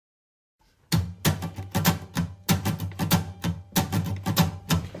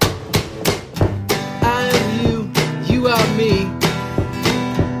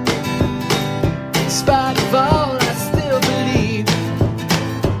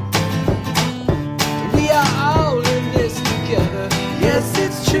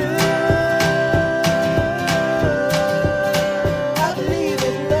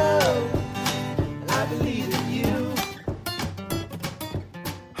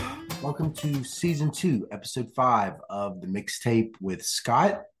Welcome to season 2, episode 5 of the mixtape with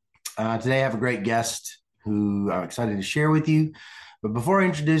Scott. Today I have a great guest who I'm excited to share with you. But before I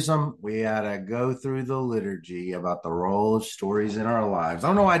introduce him, we got to go through the liturgy about the role of stories in our lives. I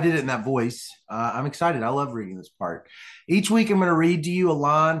don't know why I did it in that voice. I'm excited. I love reading this part. Each week I'm going to read to you a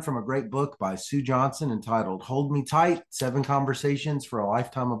line from a great book by Sue Johnson entitled Hold Me Tight, 7 Conversations for a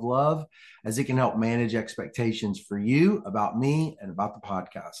Lifetime of Love, as it can help manage expectations for you, about me, and about the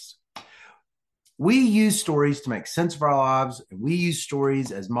podcast. We use stories to make sense of our lives, and we use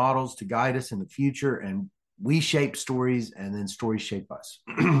stories as models to guide us in the future, and we shape stories, and then stories shape us.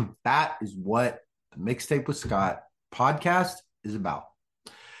 That is what the Mixtape with Scott podcast is about.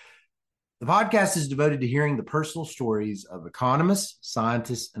 The podcast is devoted to hearing the personal stories of economists,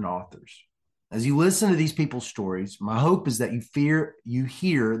 scientists, and authors. As you listen to these people's stories, my hope is that you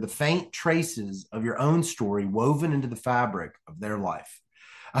hear the faint traces of your own story woven into the fabric of their life.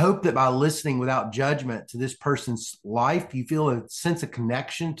 I hope that by listening without judgment to this person's life, you feel a sense of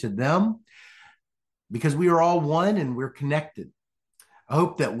connection to them because we are all one and we're connected. I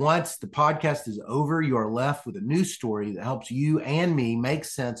hope that once the podcast is over, you are left with a new story that helps you and me make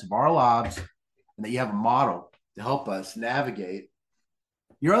sense of our lives, and that you have a model to help us navigate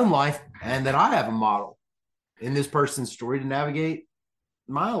your own life, and that I have a model in this person's story to navigate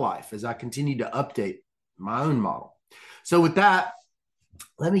my life as I continue to update my own model. So with that,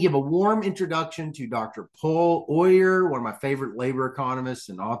 let me give a warm introduction to Dr. Paul Oyer, one of my favorite labor economists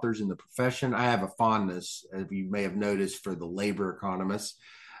and authors in the profession. I have a fondness, as you may have noticed, for the labor economists.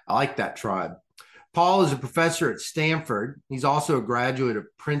 I like that tribe. Paul is a professor at Stanford. He's also a graduate of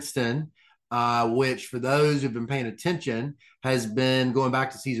Princeton, which, for those who've been paying attention, has been, going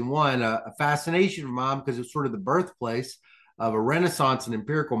back to season 1, a fascination of mine because it's sort of the birthplace of a renaissance in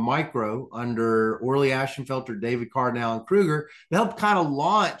empirical micro under Orley Ashenfelter, David Card, and Alan Kruger to help kind of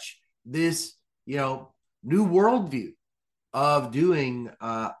launch this, new worldview of doing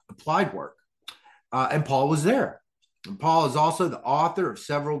applied work. And Paul was there. And Paul is also the author of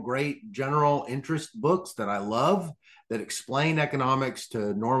several great general interest books that I love that explain economics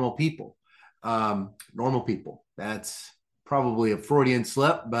to normal people. Normal people. That's probably a Freudian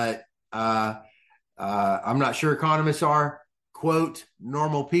slip, but I'm not sure economists are, quote,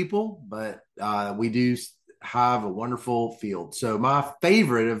 normal people, but we do have a wonderful field. So my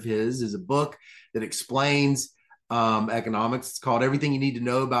favorite of his is a book that explains economics. It's called Everything You Need to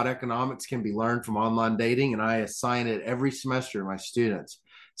Know About Economics Can Be Learned from Online Dating, and I assign it every semester to my students.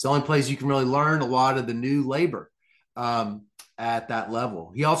 It's the only place you can really learn a lot of the new labor at that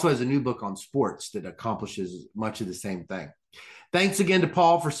level. He also has a new book on sports that accomplishes much of the same thing. Thanks again to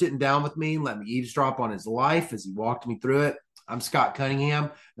Paul for sitting down with me and letting me eavesdrop on his life as he walked me through it. I'm Scott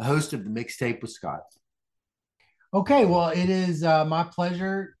Cunningham, the host of the Mixtape with Scott. Okay, well, it is my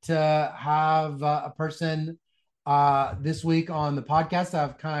pleasure to have a person this week on the podcast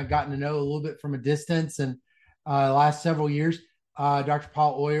I've kind of gotten to know a little bit from a distance and the last several years. Dr.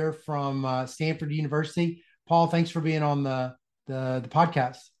 Paul Oyer from Stanford University. Paul, thanks for being on the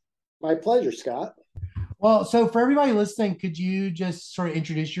podcast. My pleasure, Scott. Well, so for everybody listening, could you just sort of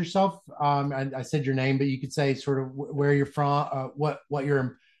introduce yourself? I said your name, but you could say sort of where you're from, what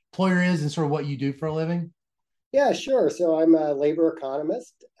your employer is, and sort of what you do for a living. Yeah, sure. So I'm a labor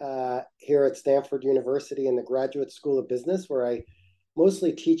economist here at Stanford University in the Graduate School of Business, where I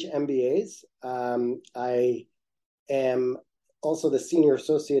mostly teach MBAs. I am also the senior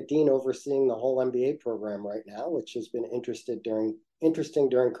associate dean overseeing the whole MBA program right now, which has been interesting during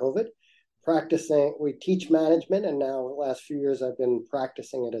COVID. We teach management, and now the last few years I've been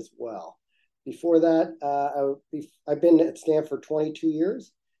practicing it as well. Before that, I've been at Stanford 22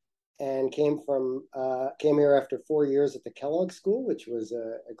 years and came here after 4 years at the Kellogg School, which was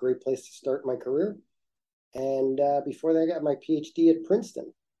a great place to start my career. And before that, I got my PhD at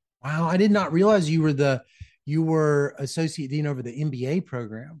Princeton. Wow, I did not realize you were associate dean over the MBA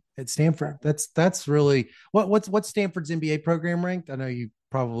program at Stanford. That's really what's Stanford's MBA program ranked? I know you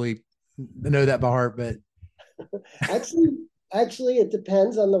probably know that by heart, but actually it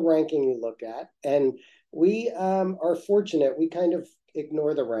depends on the ranking you look at, and we are fortunate. We kind of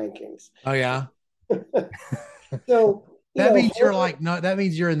ignore the rankings. Oh yeah. So that means you're that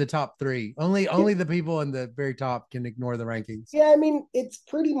means you're in the top 3. Only the people in the very top can ignore the rankings. Yeah, I mean, it's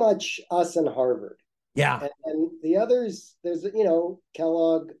pretty much us and Harvard. Yeah. And the others, there's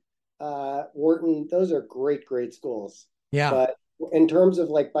Kellogg, Wharton, those are great schools. Yeah. But in terms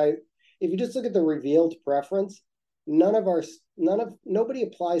of if you just look at the revealed preference, nobody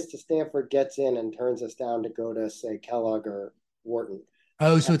applies to Stanford, gets in, and turns us down to go to, say, Kellogg or Wharton.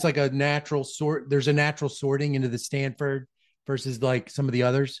 Oh, so it's like a natural sort. There's a natural sorting into the Stanford versus like some of the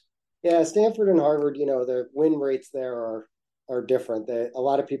others. Yeah, Stanford and Harvard, the win rates there are different. A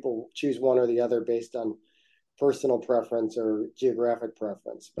lot of people choose one or the other based on personal preference or geographic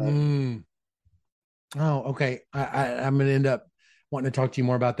preference. But Mm. Oh, okay. I'm going to end up wanting to talk to you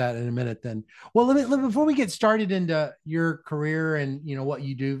more about that in a minute. Then, well, before we get started into your career and what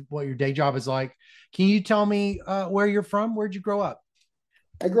you do, what your day job is like. Can you tell me where you're from? Where'd you grow up?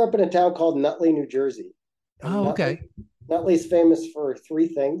 I grew up in a town called Nutley, New Jersey, and Oh, okay. Nutley's famous for three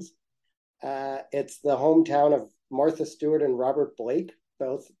things. It's the hometown of Martha Stewart and Robert Blake,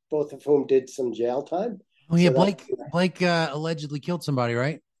 both of whom did some jail time. Oh, yeah. So that Blake allegedly killed somebody,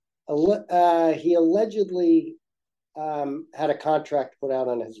 right? he allegedly had a contract put out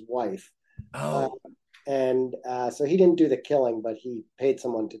on his wife, uh, Oh, and so he didn't do the killing, but he paid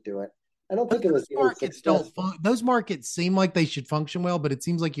someone to do it. I don't think it was those even markets don't. successful. Those markets seem like they should function well, but it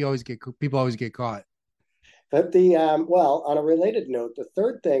seems like you always get people always get caught. But well, on a related note, the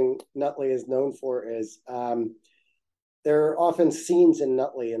third thing Nutley is known for is there are often scenes in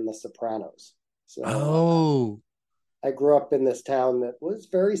Nutley in The Sopranos. So Oh, I grew up in this town that was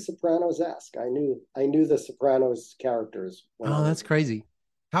very Sopranos-esque. I knew the Sopranos characters when I oh, that's was crazy.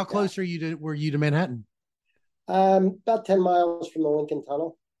 How yeah close were you to Manhattan? about 10 miles from the Lincoln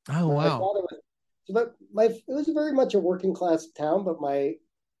Tunnel. Oh, My wow. father was, but my it was very much a working class town. But my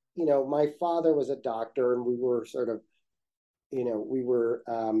father was a doctor, and we were sort of we were.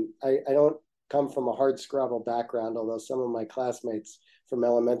 I don't come from a hard scrabble background, although some of my classmates from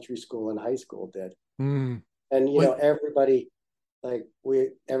elementary school and high school did. Mm. And What? everybody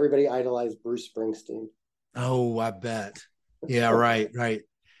idolized Bruce Springsteen. Oh, I bet. Yeah, right.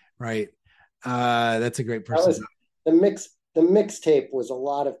 That's a great That person. was the mix. The mixtape was a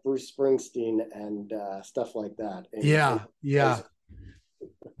lot of Bruce Springsteen and stuff like that. In Yeah, high yeah, school.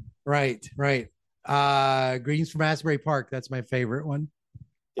 right. Greetings from Asbury Park. That's my favorite one.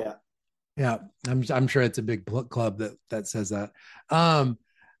 Yeah. Yeah, I'm sure it's a big club that says that. Um,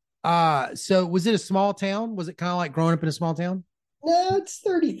 so was it a small town? Was it kind of like growing up in a small town? No, it's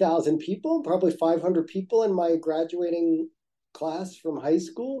 30,000 people, probably 500 people in my graduating class from high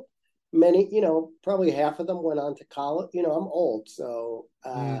school. Many, probably half of them went on to college. I'm old, so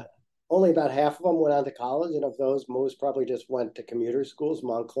Mm, only about half of them went on to college. And of those, most probably just went to commuter schools,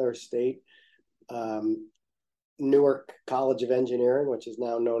 Montclair State, um, Newark College of Engineering, which is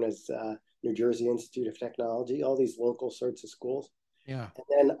now known as New Jersey Institute of Technology, all these local sorts of schools. yeah.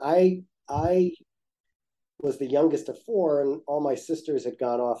 And then I was the youngest of four, and all my sisters had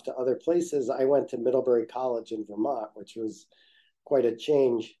gone off to other places. I went to Middlebury College in Vermont, which was quite a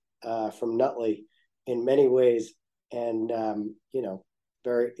change from Nutley in many ways. And,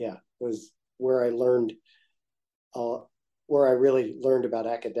 it was where I learned, uh, where I really learned about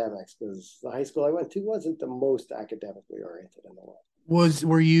academics, because the high school I went to wasn't the most academically oriented in the world.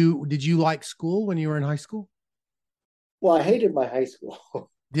 Did you like school when you were in high school? Well, I hated my high school.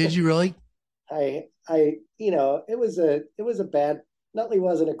 Did you really? It was a bad. Nutley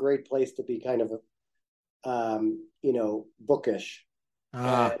wasn't a great place to be kind of bookish. And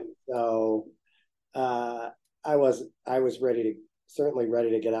Ah, so I was certainly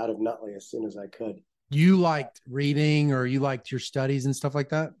ready to get out of Nutley as soon as I could. you liked reading or you liked your studies and stuff like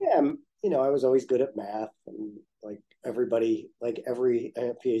that? Yeah, I was always good at math, and like every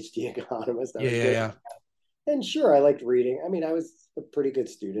PhD economist, I Yeah, was yeah, good. yeah. And sure, I liked reading. I mean, I was a pretty good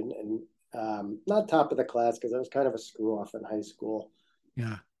student, and not top of the class because I was kind of a screw off in high school.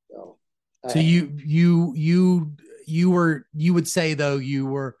 Yeah. So So I you would say though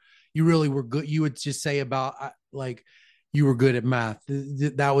you really were good. You would just say about like you were good at math.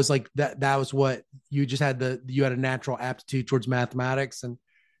 That was like that was what you just had you had a natural aptitude towards mathematics, and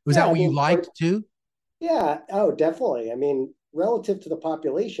was Yeah, that I what you mean, liked too? yeah, oh, definitely. I mean, relative to the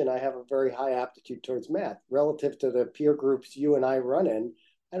population, I have a very high aptitude towards math. Relative to the peer groups you and I run in,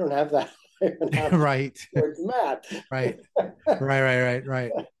 I don't have that high of an aptitude Right, towards math. right,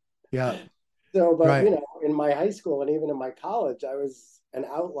 right. Yeah, So, but right. in my high school and even in my college, I was an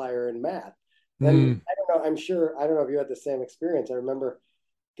outlier in math. Then Mm, I don't know. I don't know if you had the same experience. I remember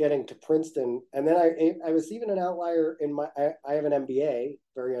getting to Princeton, and then I was even an outlier in I have an MBA,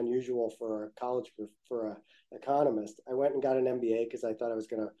 very unusual for a college for a economist. I went and got an MBA because I thought I was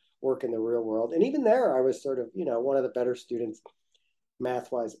going to work in the real world, and even there, I was sort of one of the better students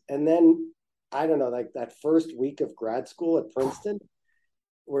math wise. And then I don't know, like that first week of grad school at Princeton,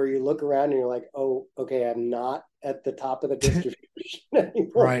 where you look around and you're like, oh, okay, I'm not at the top of the distribution right.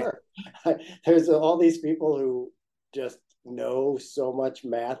 anymore. There's all these people who just know so much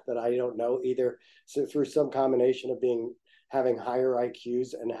math that I don't know either. So through some combination of having higher IQs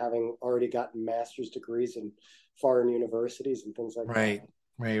and having already gotten master's degrees in foreign universities and things like that. Right.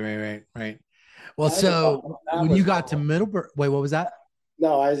 Right. Well, I had to tell so them that when you was got to Middlebury, wait, what was that?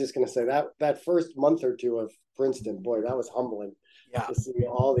 no. I was just going to say that first month or two of Princeton, boy, that was humbling Yeah, to see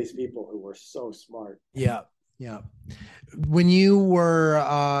all these people who were so smart. yeah, yeah. When you were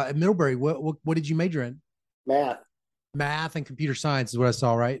at Middlebury, what did you major in? Math, Math and computer science is what I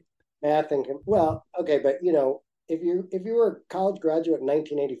saw, right? math, and well, okay, but if you were a college graduate in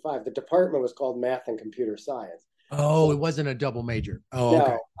 1985, the department was called Math and Computer Science. Oh, So it wasn't a double major. Oh,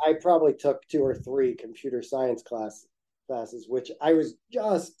 okay. no, I probably took two or three computer science classes, which I was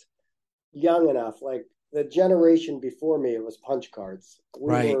just young enough. Like the generation before me, it was punch cards. We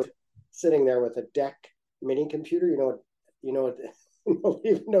were Right. sitting there with a deck mini computer. You know what nobody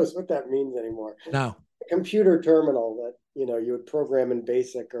even knows what that means anymore. No. A computer terminal that you would program in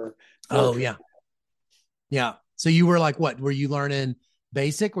BASIC or Oh, Fortran. yeah. Yeah. So you were like, what? Were you learning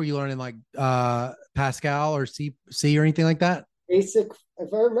basic? Were you learning like Pascal or C or anything like that? BASIC,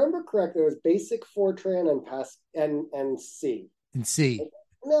 if I remember correctly, it was BASIC, Fortran, and C. And C.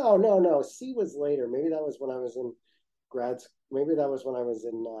 No, no, no. C was later. Maybe that was when I was in grad. Maybe that was when I was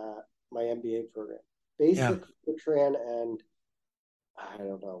in my MBA program. Yeah. Basic, Fortran, and I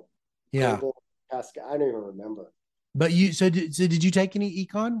don't know, Yeah. Cobol, Pascal. I don't even remember. But did you take any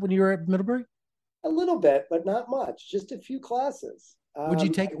econ when you were at Middlebury? A little bit, but not much. Just a few classes. Would you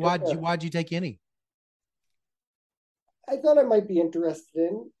take I took why'd you take any? I thought I might be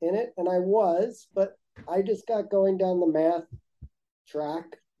interested in it, and I was, but I just got going down the math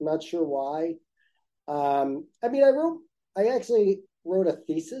track. Not sure why. I mean, I actually wrote a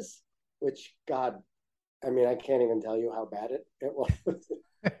thesis, which God, I mean, I can't even tell you how bad it was.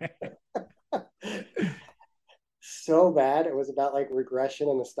 So bad. It was about like regression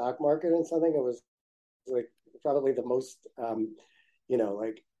in the stock market and something. It was like probably the most,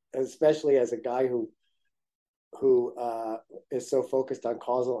 like especially as a guy who is so focused on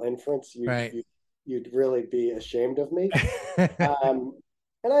causal inference, Right. you'd really be ashamed of me. Um,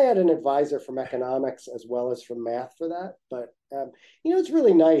 and I had an advisor from economics as well as from math for that. But it's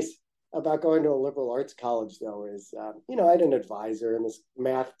really nice about going to a liberal arts college, though, is I had an advisor and this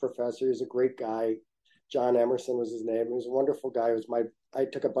math professor. He's a great guy. John Emerson was his name. He was a wonderful guy. I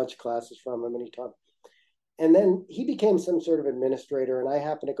took a bunch of classes from him, and he taught. And then he became some sort of administrator, and I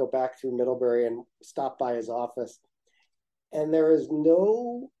happened to go back through Middlebury and stop by his office. And there's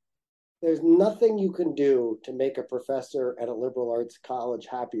nothing you can do to make a professor at a liberal arts college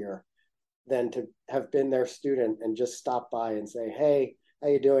happier than to have been their student and just stop by and say, "Hey, how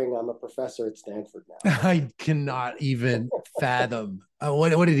you doing? I'm a professor at Stanford now." I cannot even fathom.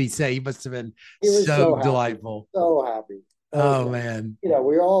 What did he say? He must have been He was so so happy, delightful. so happy. That was Oh nice. man. We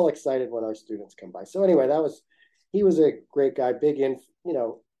were all excited when our students come by. So anyway, he was a great guy, big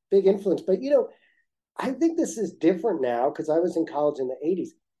influence. But I think this is different now because I was in college in the '80s.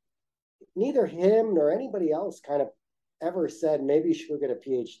 Neither him nor anybody else kind of ever said maybe you should go get a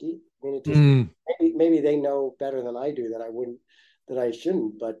PhD. I mean, it just Mm, maybe they know better than I do that I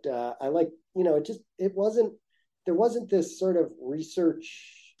shouldn't. But I like it wasn't there wasn't this sort of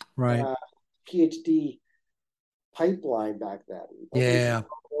research right. uh, PhD pipeline back then. Like it was Yeah.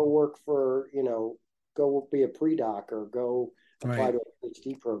 go work for go be a pre-doc or go apply Right. to a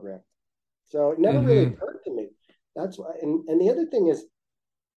PhD program. So it never really Hmm. occurred to me. That's why. And the other thing is,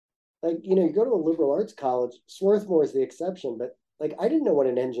 like, you go to a liberal arts college, Swarthmore is the exception, but like I didn't know what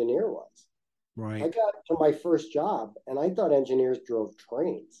an engineer was. I Right. got to my first job and I thought engineers drove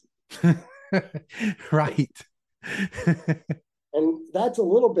trains. Right. And that's a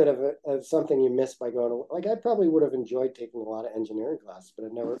little bit of something you miss by going to, like, I probably would have enjoyed taking a lot of engineering classes, but I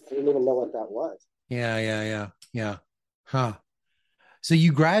didn't even know what that was. Yeah. Huh. So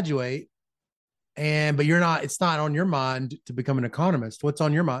you graduate but it's not on your mind to become an economist. What's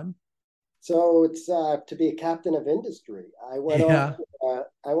on your mind? So it's to be a captain of industry. Yeah.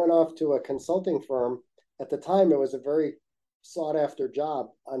 I went off to a consulting firm. At the time, it was a very sought after job.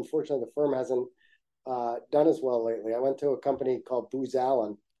 Unfortunately, the firm hasn't done as well lately. I went to a company called Booz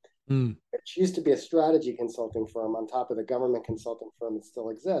Allen, Mm, which used to be a strategy consulting firm on top of the government consulting firm that still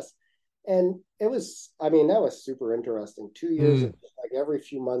exists. And I mean, that was super interesting. 2 years of mm, like every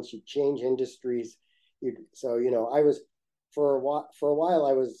few months, you change industries. I was for a while,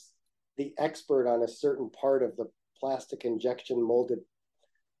 I was the expert on a certain part of the plastic injection molded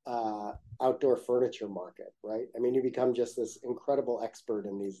uh, outdoor furniture market, right? I mean, you become just this incredible expert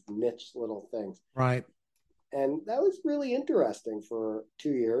in these niche little things. right. And that was really interesting for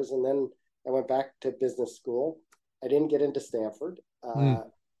 2 years. And then I went back to business school. I didn't get into Stanford, Mm,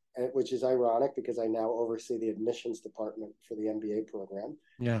 which is ironic because I now oversee the admissions department for the MBA program.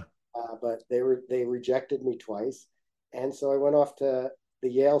 yeah. But they rejected me twice, and so I went off to the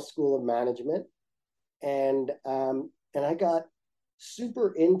Yale School of Management, and I got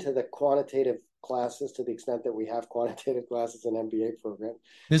super into the quantitative classes to the extent that we have quantitative classes in MBA program.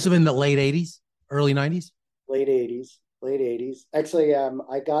 This was in the late 80s, early 90s. Late 80s. Actually,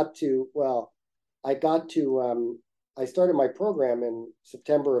 I got to, I started my program in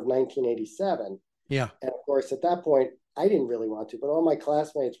September of 1987. Yeah. And of course, at that point, I didn't really want to, but all my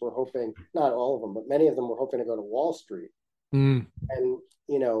classmates were hoping, not all of them, but many of them were hoping to go to Wall Street. Mm. And,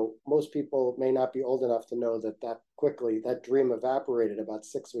 most people may not be old enough to know that dream evaporated about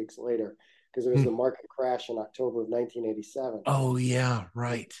 6 weeks later because there was the Mm. market crash in October of 1987. Oh, yeah.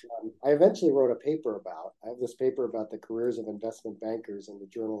 Right. I eventually wrote a paper I have this paper about the careers of investment bankers in the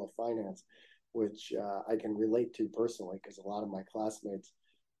Journal of Finance, which I can relate to personally because a lot of my classmates,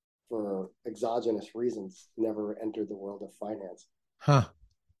 for exogenous reasons, never entered the world of finance. Huh.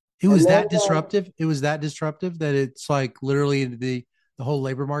 It And was then, that disruptive. It was that disruptive that it's like literally the whole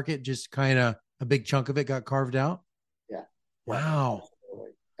labor market just kind of a big chunk of it got carved out. yeah, yeah, Wow. absolutely.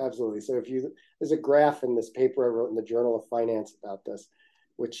 Absolutely. So there's a graph in this paper I wrote in the Journal of Finance about this,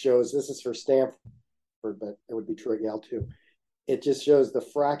 which shows this is for Stanford, but it would be true at Yale too. It just shows the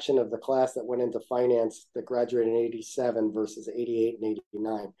fraction of the class that went into finance that graduated in 87 versus 88 and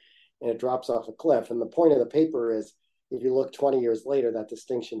 89. And it drops off a cliff. And the point of the paper is if you look 20 years later, that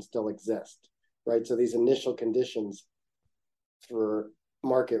distinction still exists, right? So these initial conditions for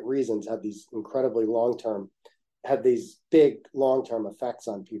market reasons had these big long-term effects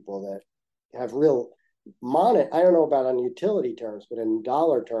on people that have real I don't know about on utility terms, but in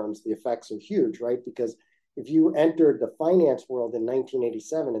dollar terms, the effects are huge, right? Because if you entered the finance world in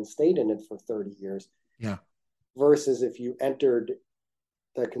 1987 and stayed in it for 30 years, Yeah. versus if you entered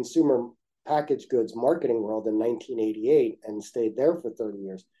the consumer packaged goods marketing world in 1988 and stayed there for 30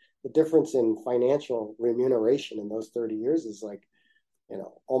 years, the difference in financial remuneration in those 30 years is like,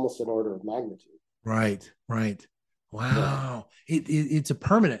 almost an order of magnitude. Right. Right. Yeah, Wow. It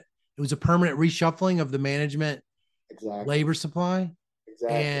was a permanent reshuffling of the management exactly. labor supply.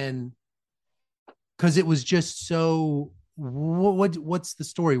 Exactly. And because it was just so, what's the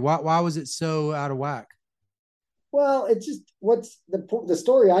story? Why was it so out of whack? Well, it's just what's the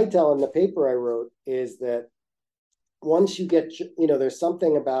story I tell in the paper I wrote is that once you get, there's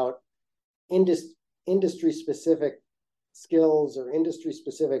something about industry specific skills or industry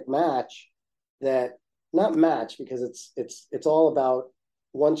specific match that not match because it's all about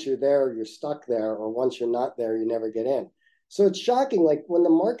once you're there, you're stuck there, or once you're not there, you never get in. So it's shocking. Like when the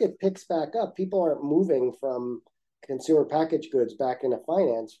market picks back up, people aren't moving from consumer packaged goods back into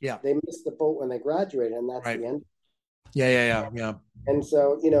finance. Yeah. They missed the boat when they graduated, and that's Right. the end. Yeah. Yeah. Yeah. Yeah. And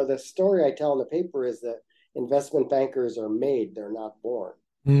so, the story I tell in the paper is that investment bankers are made, they're not born,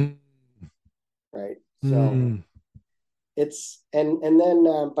 Mm. right? So Mm. and then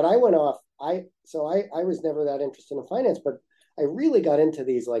but I went off. I was never that interested in finance, but I really got into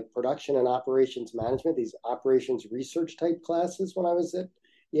these like production and operations management, these operations research type classes when I was at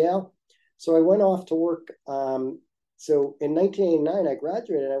Yale. So I went off to work. So in 1989, I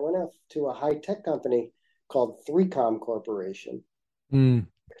graduated. I went off to a high tech company called 3Com Corporation, Mm.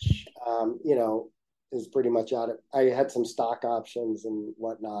 which is pretty much out of. I had some stock options and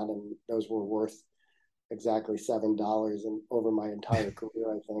whatnot, and those were worth exactly $7 and over my entire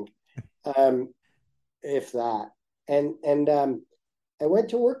career, I think, if that. And I went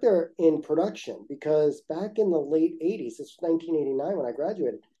to work there in production because back in the late 80s, this was 1989 when I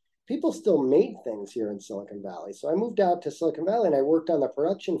graduated, people still made things here in Silicon Valley. So I moved out to Silicon Valley and I worked on the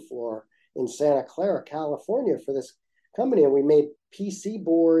production floor in Santa Clara, California for this company. And we made PC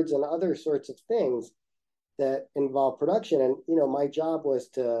boards and other sorts of things that involve production. And, my job was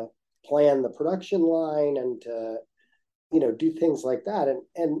to plan the production line and to, do things like that.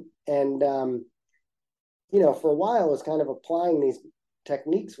 And for a while, I was kind of applying these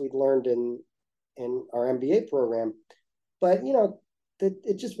techniques we'd learned in our MBA program, but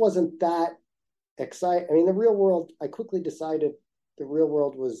it just wasn't that exciting. I mean, the real world. I quickly decided the real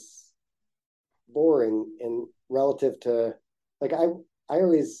world was boring in relative to, like I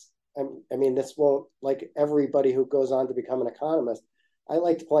always. I mean, this won't like everybody who goes on to become an economist. I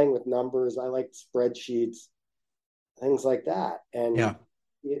liked playing with numbers. I liked spreadsheets, things like that, and Yeah.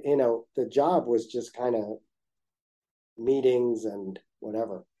 the job was just kind of meetings and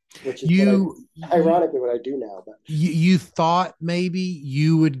whatever, which is You, ironically what I do now. But you thought maybe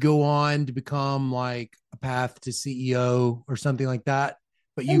you would go on to become like a path to CEO or something like that,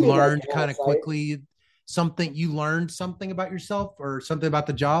 but I you mean, like learned kind of quickly you learned something about yourself or something about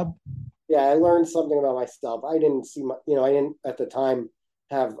the job. yeah, I learned something about myself. I didn't see I didn't at the time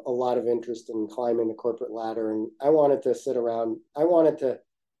have a lot of interest in climbing the corporate ladder, and I wanted to sit around. I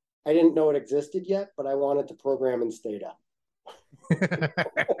didn't know it existed yet, but I wanted to program in Stata.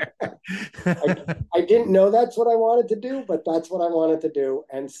 I, I didn't know that's what I wanted to do, but that's what I wanted to do.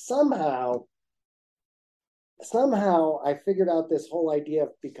 And somehow I figured out this whole idea of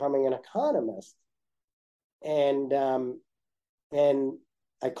becoming an economist. And and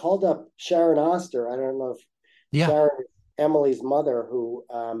I called up Sharon Oster. I don't know if Yeah. Sharon, Emily's mother, who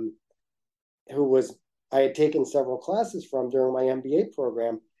was I had taken several classes from during my MBA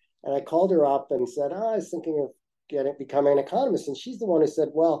program, and I called her up and said, I was thinking of becoming an economist, and she's the one who said,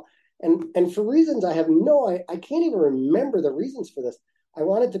 well, and for reasons I have I can't even remember the reasons for this. I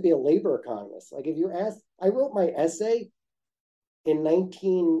wanted to be a labor economist. Like if you ask, I wrote my essay in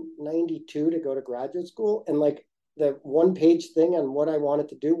 1992 to go to graduate school, and like the one-page thing on what I wanted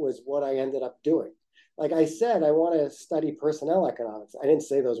to do was what I ended up doing. Like I said, I want to study personnel economics. I didn't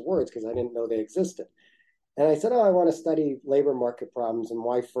say those words because I didn't know they existed. And I said, oh, I want to study labor market problems and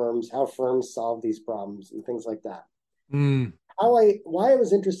how firms solve these problems and things like that. Mm. Why I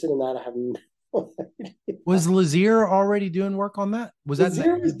was interested in that, I have no idea. Was Lazier already doing work on that? Was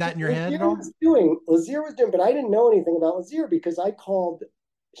that in your head at all? Lazier was doing, but I didn't know anything about Lazier because I called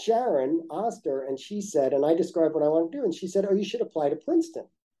Sharon Oster and she said, and I described what I want to do. And she said, oh, you should apply to Princeton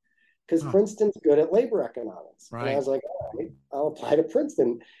because Oh, Princeton's good at labor economics. And I right. was like, all right, I'll apply to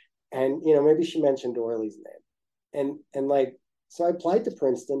Princeton. And, maybe she mentioned Orley's name. And like, so I applied to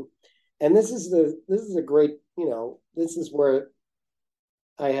Princeton. And this is a great, this is where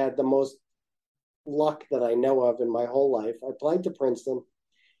I had the most luck that I know of in my whole life. I applied to Princeton,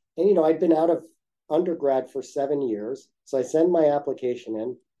 and I'd been out of undergrad for 7 years, so I send my application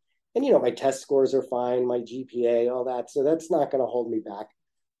in, and my test scores are fine, my GPA, all that, so that's not going to hold me back.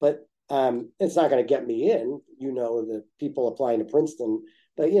 But it's not going to get me in. The people applying to Princeton,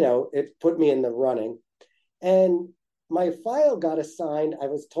 but it put me in the running, and my file got assigned. I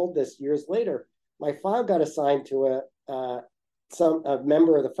was told this years later. My file got assigned to a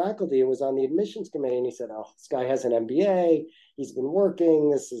member of the faculty who was on the admissions committee, and he said, oh, this guy has an MBA, he's been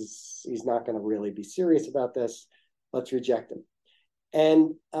working, he's not going to really be serious about this, let's reject him.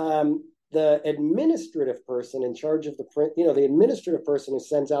 And the administrative person in charge of the administrative person who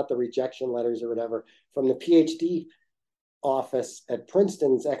sends out the rejection letters or whatever from the PhD office at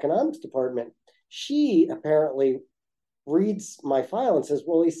Princeton's economics department, she apparently reads my file and says,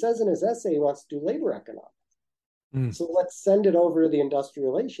 well, he says in his essay he wants to do labor economics. Mm. So let's send it over to the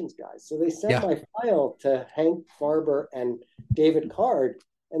industrial relations guys. So they sent my file to Hank Farber and David Card,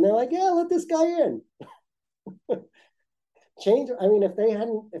 and they're like, yeah, let this guy in. I mean,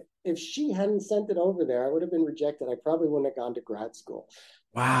 if she hadn't sent it over there, I would have been rejected. I probably wouldn't have gone to grad school.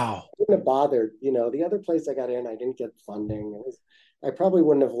 Wow. I wouldn't have bothered. The other place I got in, I didn't get funding. I probably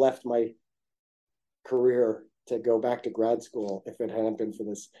wouldn't have left my career to go back to grad school if it hadn't been for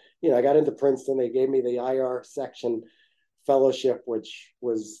this. I got into Princeton. They gave me the IR section fellowship, which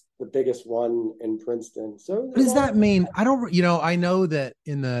was the biggest one in Princeton. So What does that mean? I don't, I know that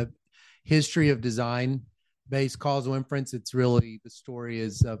in the history of design based causal inference, it's really the story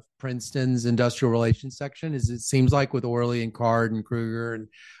is of Princeton's industrial relations section, as it seems like with Orley and Card and Kruger and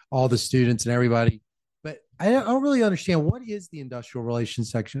all the students and everybody. But I don't really understand what is the industrial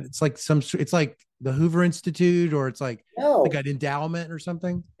relations section. It's like the Hoover Institute, or it's like an endowment or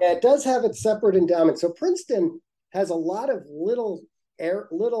something. Yeah, it does have its separate endowment. So Princeton has a lot of little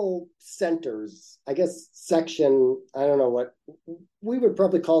centers. I guess section. I don't know what we would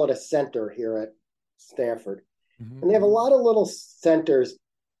probably call it, a center here at Stanford, and they have a lot of little centers.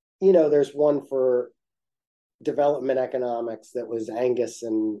 There's one for development economics that was Angus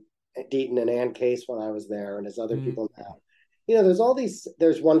and Deaton and Ann Case when I was there, and there's other people now. There's all these.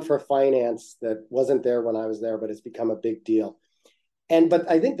 There's one for finance that wasn't there when I was there, but it's become a big deal. But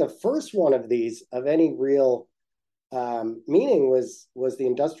I think the first one of these of any real meaning was the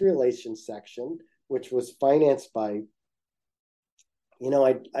industrial relations section, which was financed by.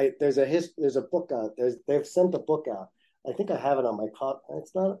 There's a book out. They've sent a book out. I think I have it on my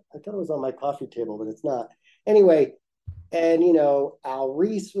It's not. I thought it was on my coffee table, but it's not. Anyway, and Al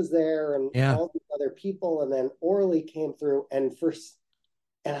Reese was there, and all these other people, and then Orley came through, and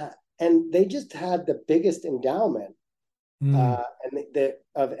and they just had the biggest endowment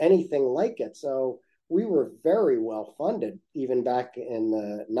of anything like it. So we were very well funded, even back in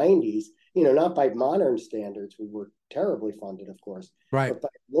the 90s. Not by modern standards, we were terribly funded, of course, right?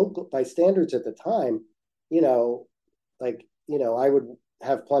 But by standards at the time, I would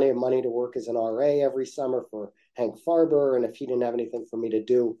have plenty of money to work as an RA every summer for Hank Farber, and if he didn't have anything for me to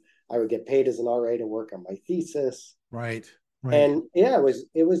do, I would get paid as an RA to work on my thesis. Right. Right. And yeah, it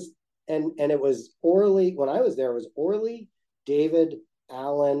was and it was Orly. When I was there, it was Orly, David,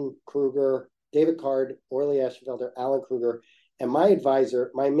 Alan Kruger, David Card, Orly Eschenfelder, Alan Kruger, and my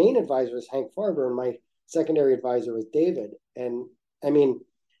main advisor was Hank Farber, and my secondary advisor was David. And I mean,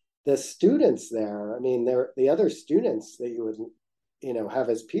 the students there, I mean, the other students that you would, have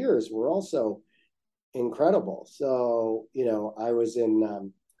as peers were also incredible. So, I was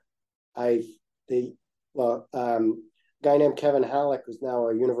in, I, the, well, a guy named Kevin Halleck, who's now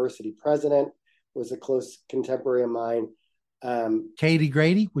a university president, was a close contemporary of mine. Katie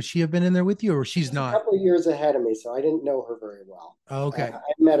Grady, would she have been in there with you, or she's She's a not? couple of years ahead of me, so I didn't know her very well. Oh, okay. I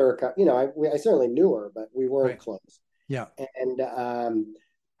met her, I certainly knew her, but we weren't Right. close. Yeah. And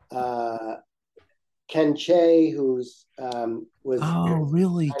uh, Ken Che, who's was Oh,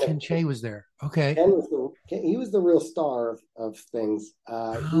 really? kind of Ken Che was there. Okay. Ken was he was the real star of things.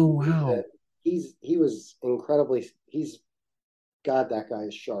 Oh, wow. He was incredibly God, that guy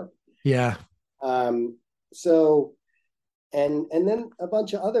is sharp. Yeah. So and then a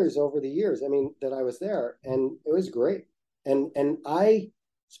bunch of others over the years. I mean, that I was there, and it was great. And I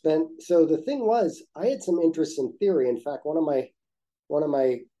spent so the thing was, I had some interest in theory. In fact, one of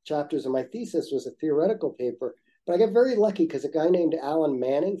my chapters of my thesis was a theoretical paper. But I got very lucky because a guy named Alan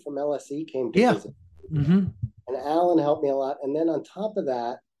Manning from LSE came to Yeah. visit, Mm-hmm. and Alan helped me a lot. And then on top of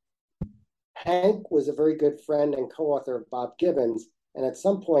that, Hank was a very good friend and co-author of Bob Gibbons. And at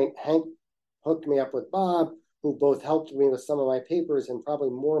some point, Hank hooked me up with Bob, who both helped me with some of my papers and probably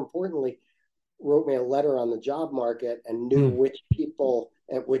more importantly, wrote me a letter on the job market and knew Mm. which people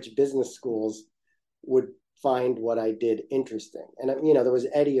at which business schools would find what I did interesting. And there was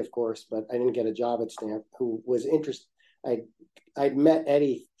Eddie, of course, but I didn't get a job at Stanford. Who was interested? I I'd met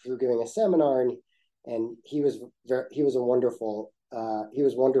Eddie through giving a seminar, and he was a wonderful he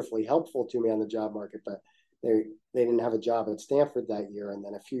was wonderfully helpful to me on the job market. But they didn't have a job at Stanford that year, and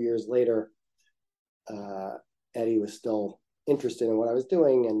then a few years later, uh, Eddie was still interested in what I was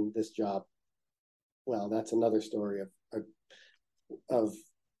doing, and this job. Well, that's another story of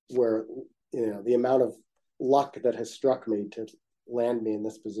where the amount of luck that has struck me to land me in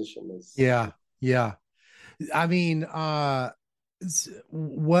this position is. Yeah. Yeah. I mean,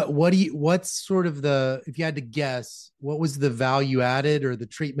 what do you, what's sort of the, if you had to guess, what was the value added or the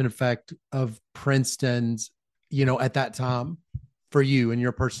treatment effect of Princeton's, at that time for you in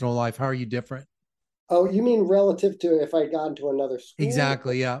your personal life? How are you different? Oh, you mean relative to if I'd gone to another school?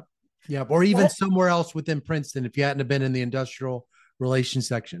 Exactly. Yeah. Yeah. Or even somewhere else within Princeton if you hadn't have been in the industrial relations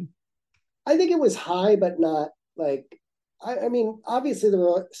section. I think it was high, but not like. I mean, obviously there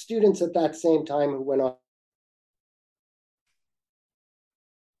were students at that same time who went off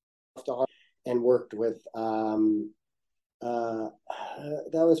to Harvard and worked with. Uh,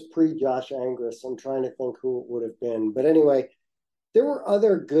 that was pre Josh Angress. I'm trying to think who it would have been, but anyway, there were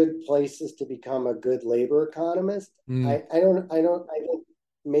other good places to become a good labor economist. Mm. I think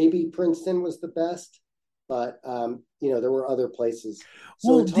maybe Princeton was the best, but there were other places. So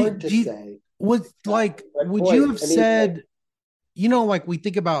Well, it's hard to say. would Boy, you have I mean, said, like we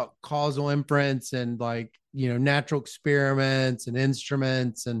think about causal inference and like, natural experiments and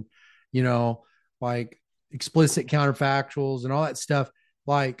instruments and, you know, like explicit counterfactuals and all that stuff.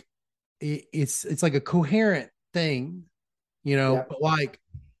 Like it's like a coherent thing, yeah. but like,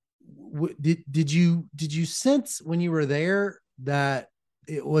 did you sense when you were there that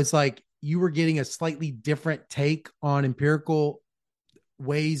it was like you were getting a slightly different take on empirical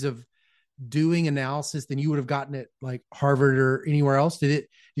ways of doing analysis than you would have gotten at like Harvard or anywhere else? Did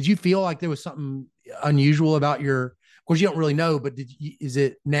you feel like there was something unusual about your, of course you don't really know, but is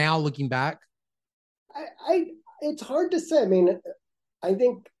it now looking back? I it's hard to say. I mean, I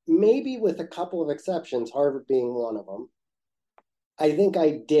think maybe with a couple of exceptions, Harvard being one of them, I think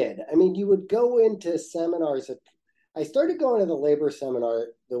I did. I mean, you would go into seminars I started going to the labor seminar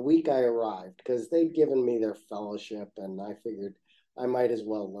the week I arrived because they'd given me their fellowship, and I figured I might as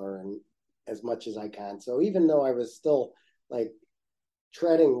well learn as much as I can. So even though I was still like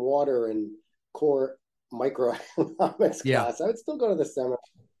treading water in core microeconomics Yeah. class, I would still go to the seminar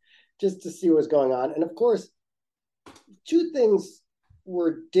just to see what was going on. And of course, two things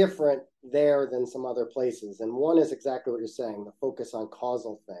were different there than some other places. And one is exactly what you're saying, the focus on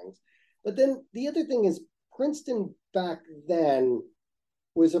causal things. But then the other thing is Princeton back then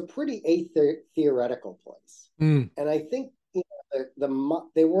was a pretty theoretical place. Mm. And I think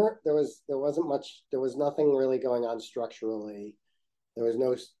they weren't there was nothing really going on structurally. There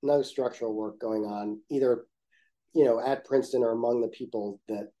was no structural work going on either, at Princeton or among the people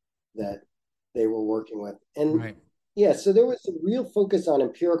that they were working with. And Right. yeah, so there was a real focus on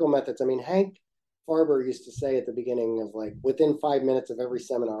empirical methods. I mean, Hank Farber used to say at the beginning of like within 5 minutes of every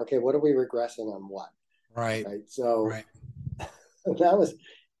seminar, okay, what are we regressing on what? Right. Right. So Right. that was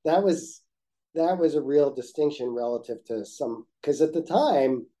that was that was a real distinction relative to some because at the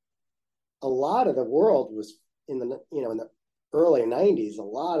time a lot of the world was in the early 90s, a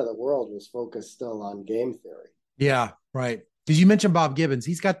lot of the world was focused still on game theory. Yeah. Right. Because you mentioned Bob Gibbons.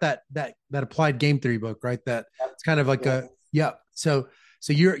 He's got that applied game theory book, right? That Yep. it's kind of like Yep. a yeah. So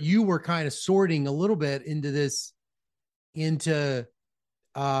you were kind of sorting a little bit into this into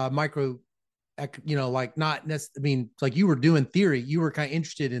micro like not necessarily, I mean, like you were doing theory, you were kind of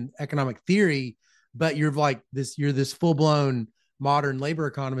interested in economic theory, but you're this full blown modern labor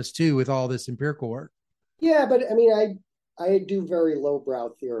economist too, with all this empirical work. Yeah, but I mean, I do very lowbrow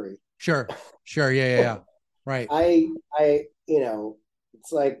theory. Sure. Sure. Yeah. Yeah. Yeah. Right.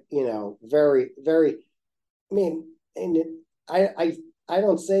 It's like very very. I mean, and I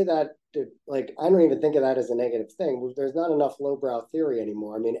don't say that like I don't even think of that as a negative thing. There's not enough lowbrow theory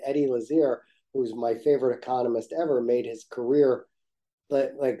anymore. I mean, Eddie Lazier, who's my favorite economist ever, made his career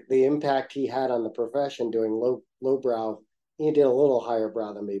like the impact he had on the profession doing lowbrow. He did a little higher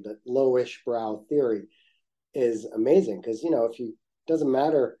brow than me, but lowish brow theory is amazing because if you doesn't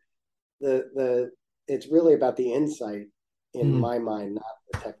matter the it's really about the insight in Mm, my mind, not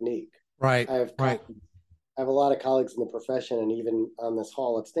the technique. right. I have Right. I have a lot of colleagues in the profession and even on this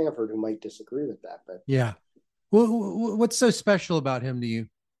hall at Stanford who might disagree with that. But Yeah. What's so special about him to you,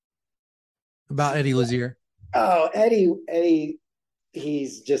 about Eddie Lazier? Eddie,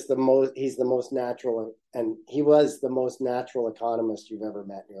 he's the most natural, and he was the most natural economist you've ever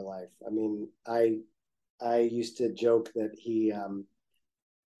met in your life. I mean, I used to joke that he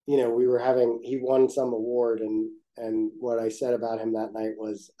won some award, and what I said about him that night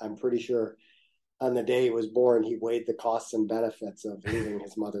was, I'm pretty sure on the day he was born, he weighed the costs and benefits of leaving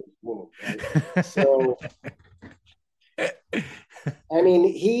his mother's womb, right? So, I mean,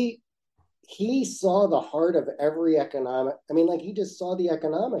 he saw the heart of every economic. I mean, like he just saw the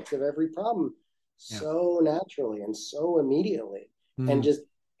economics of every problem Yeah. so naturally and so immediately, and Mm, just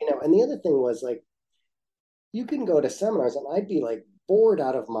And the other thing was like you can go to seminars and I'd be like bored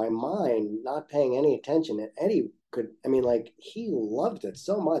out of my mind, not paying any attention. And Eddie could, I mean, like he loved it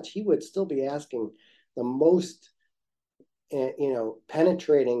so much, he would still be asking the most,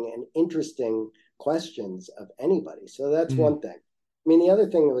 penetrating and interesting questions of anybody. So that's mm, one thing. I mean, the other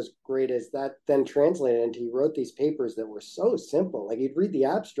thing that was great is that then translated into he wrote these papers that were so simple. Like you'd read the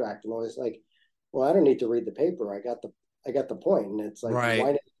abstract and I was like, well, I don't need to read the paper. I got the point. And it's like, right.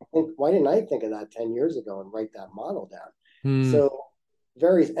 why didn't I think of that 10 years ago and write that model down? Mm, So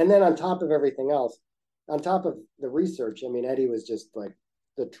and then on top of everything else, on top of the research, I mean, Eddie was just like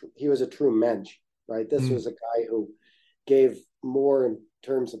he was a true mensch, right? This mm, was a guy who gave more in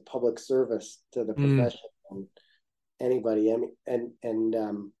terms of public service to the mm, profession than anybody. And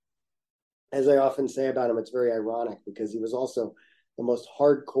as I often say about him, it's very ironic because he was also the most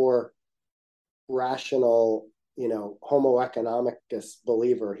hardcore, rational, Homo economicus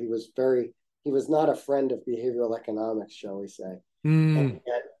believer. He was not a friend of behavioral economics, shall we say. And mm.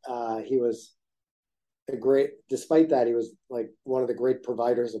 yet he was despite that, he was like one of the great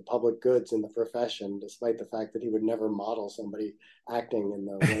providers of public goods in the profession, despite the fact that he would never model somebody acting in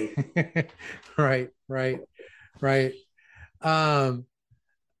the way. Right. Right. Right. Um,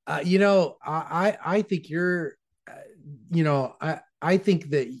 I think uh, I think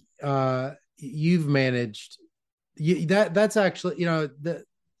that you've managed that's actually,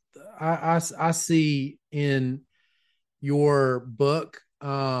 I see in your book,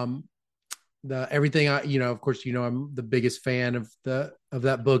 the everything of course, I'm the biggest fan of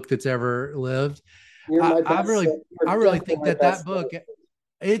that book that's ever lived. You're I, my I best. really, I You're really definitely think my that best. book,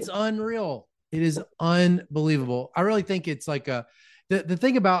 it's unreal. It is unbelievable. I really think it's like the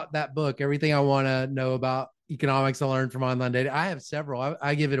thing about that book, everything I want to know about economics I learned from online data. I have several.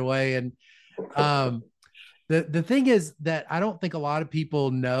 I give it away, and um, the thing is that I don't think a lot of people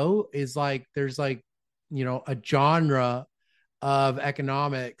know is like there's like a genre of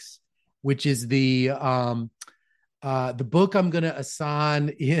economics, which is the book I'm going to assign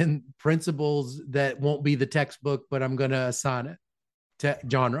in principles that won't be the textbook, but I'm going to assign it to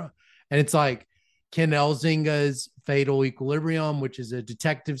genre. And it's like Ken Elzinga's Fatal Equilibrium, which is a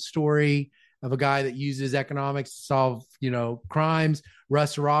detective story of a guy that uses economics to solve, crimes.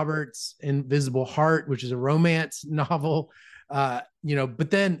 Russ Roberts' Invisible Heart, which is a romance novel. And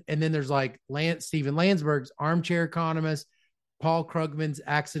then there's like Stephen Landsberg's Armchair Economist, Paul Krugman's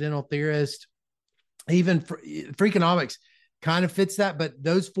Accidental Theorist, even for Freakonomics kind of fits that, but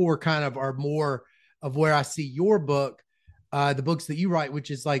those four kind of are more of where I see your book, the books that you write, which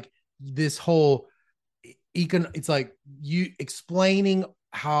is like this whole it's like you explaining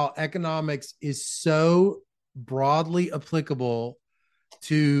how economics is so broadly applicable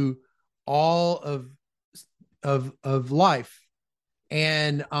to all of life.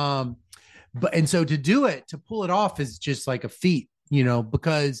 And and so to do it, to pull it off is just like a feat,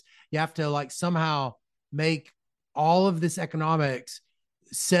 because you have to like somehow make all of this economics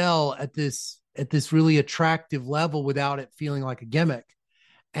sell at this really attractive level without it feeling like a gimmick.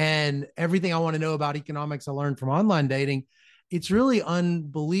 And everything I want to know about economics I learned from online dating, it's really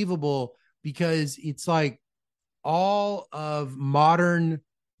unbelievable because it's like all of modern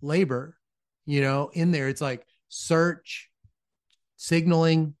labor, in there. It's like search,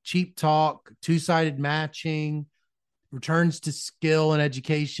 signaling, cheap talk, two-sided matching, returns to skill and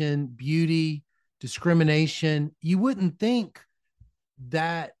education, beauty, discrimination. You wouldn't think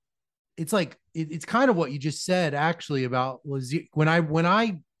that it's like it's kind of what you just said actually about was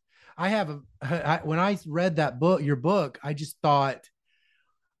I have when I read that book, your book, I just thought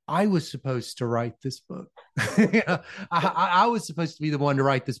I was supposed to write this book. I was supposed to be the one to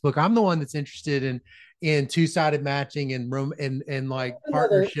write this book. I'm the one that's interested in two-sided matching and room and like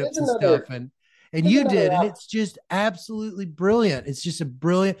partnerships and stuff. And there's you another did, and it's just absolutely brilliant. It's just a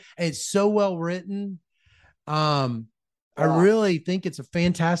brilliant, and it's so well written. I really think it's a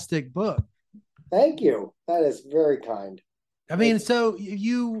fantastic book. Thank you. That is very kind. I mean, so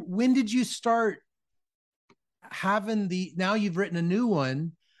when did you start having now you've written a new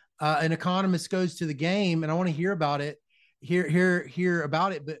one, An Economist Goes to the Game, and I want to hear about it, hear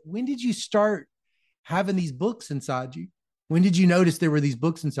about it. But when did you start having these books inside you? When did you notice there were these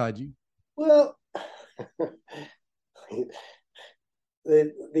books inside you? Well,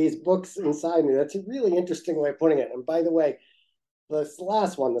 these books inside me, that's a really interesting way of putting it. And by the way, this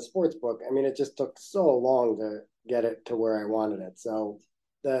last one, the sports book, I mean, it just took so long to get it to where I wanted it. So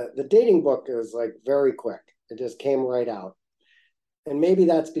the dating book is like very quick. It just came right out. And maybe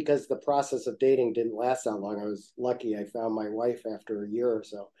that's because the process of dating didn't last that long. I was lucky. I found my wife after a year or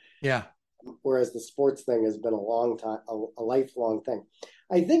so. Yeah. Whereas the sports thing has been a long time, a lifelong thing.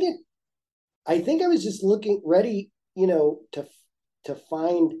 I think I was just ready, to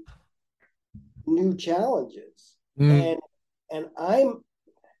find new challenges. Mm. And I'm,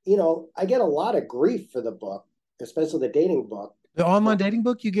 I get a lot of grief for the book, especially the dating book. The online dating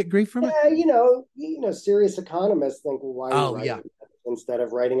book, you get grief from it? Yeah, serious economists think, well, why are you writing instead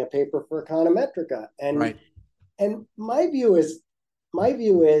of writing a paper for Econometrica? And right. And my view is,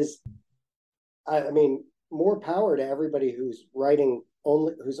 I mean, more power to everybody who's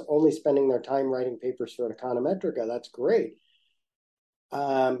only spending their time writing papers for Econometrica. That's great.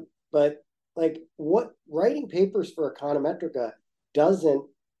 But like, what writing papers for Econometrica doesn't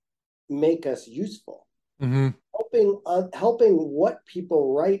make us useful. Mm-hmm. Helping what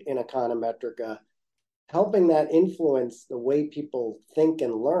people write in Econometrica, helping that influence the way people think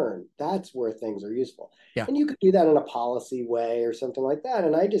and learn. That's where things are useful. Yeah. And you could do that in a policy way or something like that.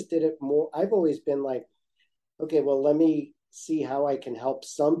 And I just did it more. I've always been like, okay, well, let me see how I can help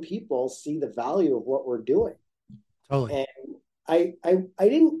some people see the value of what we're doing. Totally. And I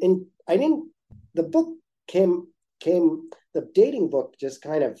didn't, the book the dating book just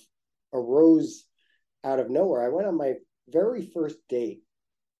kind of arose out of nowhere. I went on my very first date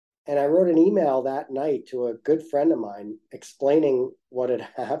and I wrote an email that night to a good friend of mine explaining what had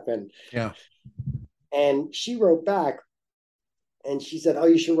happened. Yeah. And she wrote back and she said, "Oh,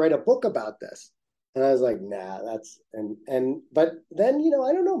 you should write a book about this." And I was like, nah, but then,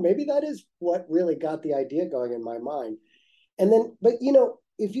 I don't know, maybe that is what really got the idea going in my mind. And then, but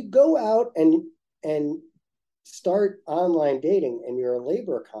if you go out and start online dating and you're a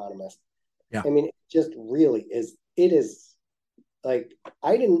labor economist, yeah. I mean, it just really is. It is like,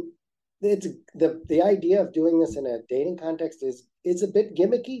 it's the idea of doing this in a dating context is a bit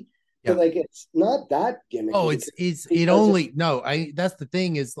gimmicky, but like, it's not that gimmicky. Oh, that's the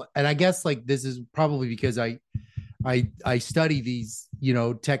thing is, and I guess like this is probably because I study these,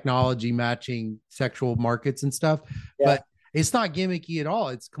 technology matching sexual markets and stuff, but it's not gimmicky at all.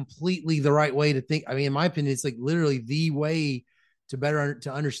 It's completely the right way to think. I mean, in my opinion, it's like literally the way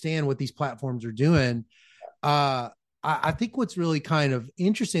to understand what these platforms are doing. I think what's really kind of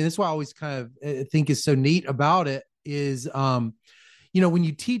interesting, that's why I always kind of think is so neat about it is, when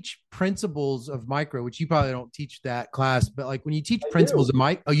you teach principles of micro, which you probably don't teach that class, but like when you teach principles of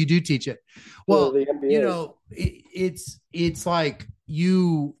micro, you do teach it. Well, it's like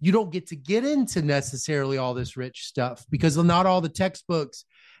you don't get into necessarily all this rich stuff because not all the textbooks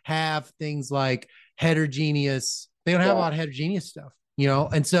have things like heterogeneous. They don't have a lot of heterogeneous stuff,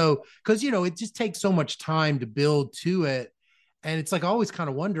 and so because it just takes so much time to build to it, And it's like, I always kind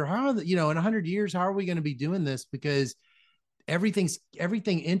of wonder how, in 100 years, how are we going to be doing this? Because everything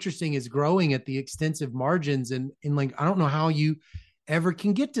interesting is growing at the extensive margins. And like, I don't know how you ever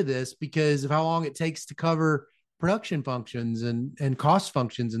can get to this because of how long it takes to cover production functions and cost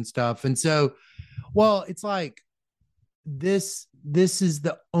functions and stuff. And so, well, it's like, this is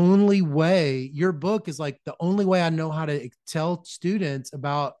the only way. Your book is like the only way I know how to tell students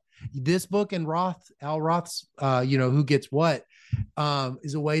about this book, and Al Roth's who gets what,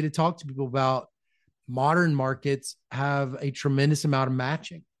 is a way to talk to people about modern markets have a tremendous amount of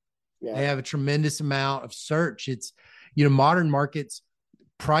matching. Yeah. They have a tremendous amount of search. It's, modern markets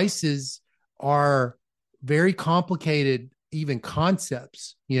prices are very complicated, even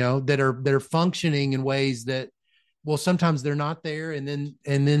concepts, that are functioning in ways that, well, sometimes they're not there. And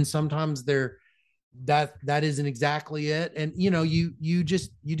then sometimes they're, that isn't exactly it. And, you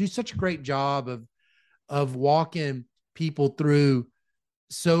do such a great job of walking people through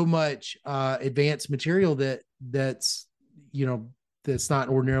so much advanced material that's not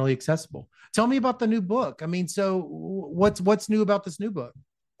ordinarily accessible. Tell me about the new book. I mean, so what's new about this new book?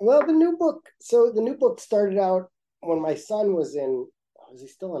 Well, the new book started out when my son was he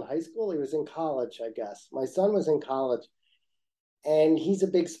still in high school? He was in college, I guess. My son was in college, and he's a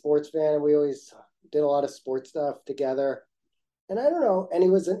big sports fan, and we always did a lot of sports stuff together. And I don't know, and he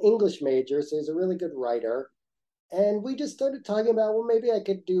was an English major, so he's a really good writer. And we just started talking about, well, maybe I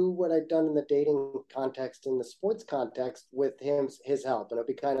could do what I've done in the dating context, in the sports context, with his help, and it'd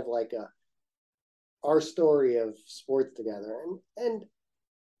be kind of like our story of sports together. And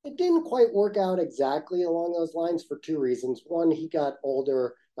it didn't quite work out exactly along those lines for two reasons. One, he got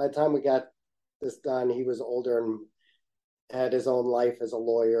older. By the time we got this done, he was older and had his own life as a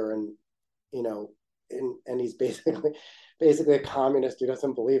lawyer, and you know, and he's basically a communist who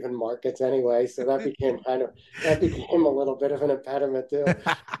doesn't believe in markets anyway. So that became a little bit of an impediment too.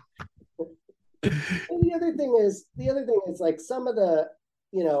 And the other thing is like some of the,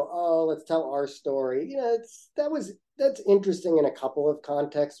 oh, let's tell our story. That's interesting in a couple of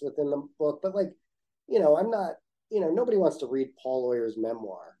contexts within the book, but like, I'm not, nobody wants to read Paul Oyer's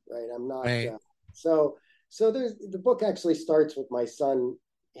memoir, right? I'm not. Right. So the book actually starts with my son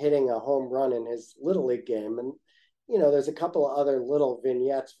hitting a home run in his little league game, and there's a couple of other little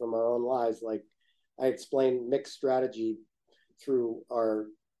vignettes from our own lives, like I explained mixed strategy through our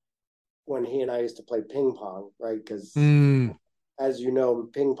when he and I used to play ping pong, right? Because Mm, as you know,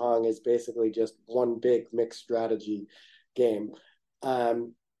 ping pong is basically just one big mixed strategy game.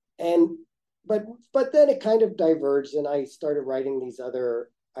 Um, and but then it kind of diverged, and I started writing these other.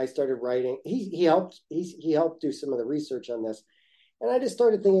 I started writing. He helped do some of the research on this, and I just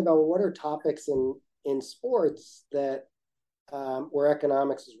started thinking about, well, what are topics in sports that where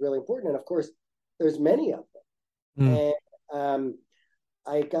economics is really important, and of course, there's many of them. mm, And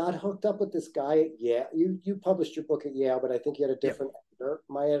I got hooked up with this guy at Yale. You published your book at Yale, but I think you had a yep. different editor.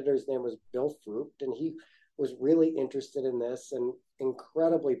 My editor's name was Bill Frucht, and he was really interested in this and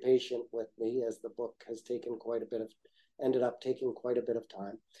incredibly patient with me, as the book has ended up taking quite a bit of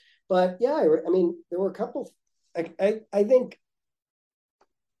time. But yeah, I mean, there were a couple. I think,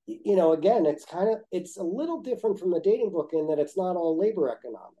 again, it's a little different from the dating book in that it's not all labor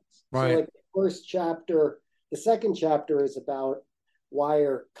economics. So Right. like the second chapter is about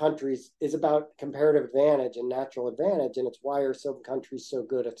is about comparative advantage and natural advantage, and it's why are some countries so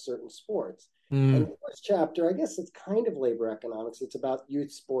good at certain sports. And Mm, the first chapter, I guess it's kind of labor economics. It's about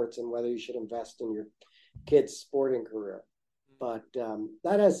youth sports and whether you should invest in your kid's sporting career. But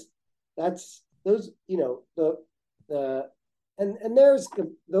that's those, the and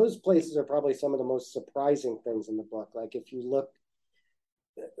those places are probably some of the most surprising things in the book. Like if you look,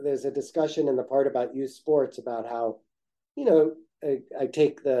 there's a discussion in the part about youth sports about how, you know, I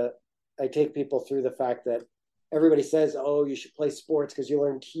take people through the fact that everybody says, oh, you should play sports because you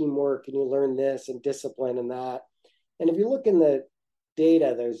learn teamwork and you learn this and discipline and that. And if you look in the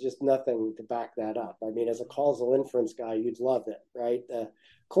data, there's just nothing to back that up. I mean, as a causal inference guy, you'd love it, right? The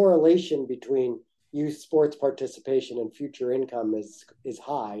correlation between youth sports participation and future income is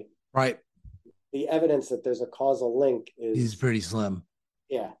high. right. The evidence that there's a causal link He's is, pretty slim.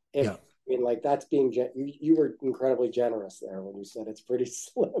 yeah. Yeah. I mean, like that's you were incredibly generous there when you said it's pretty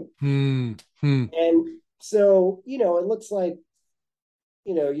slim. Hmm. Hmm. And so, it looks like,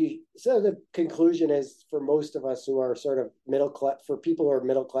 so the conclusion is for most of us who are sort of middle class, for people who are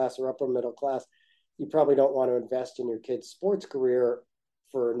middle class or upper middle class, you probably don't want to invest in your kid's sports career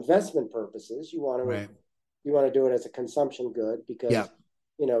for investment purposes. Right. You want to do it as a consumption good Yeah.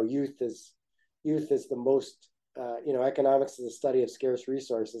 because, youth is the most, economics is the study of scarce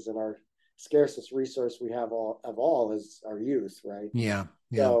resources, and our scarcest resource we have of all is our youth, right? Yeah.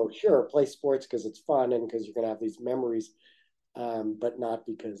 Yeah. So sure, play sports because it's fun and because you're going to have these memories, but not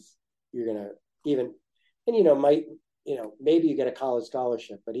because you're going to even, and maybe you get a college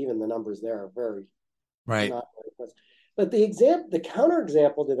scholarship, but even the numbers there are very Right. not very close. But the counter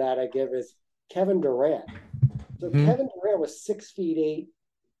example to that I give is Kevin Durant. So Kevin Durant was 6'8"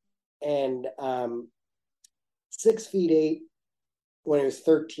 and 6'8" when he was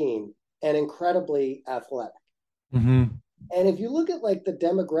 13 and incredibly athletic. Mm-hmm. And if you look at like the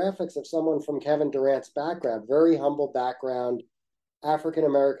demographics of someone from Kevin Durant's background, very humble background, African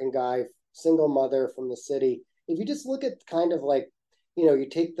American guy, single mother from the city. If you just look at kind of like, you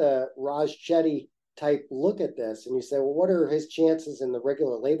take the Raj Chetty type look at this and you say, well, what are his chances in the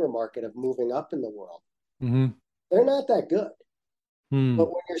regular labor market of moving up in the world? Mm-hmm. They're not that good. Mm. But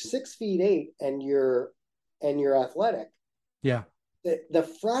when you're 6'8" and you're athletic, Yeah. the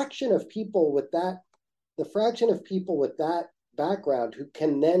fraction of people with that background who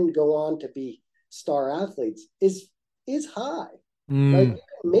can then go on to be star athletes is high. Right? Mm. You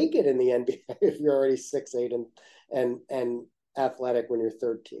can make it in the NBA if you're already 6'8" and athletic when you're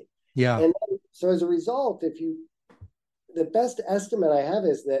 13. Yeah. And so as a result, the best estimate I have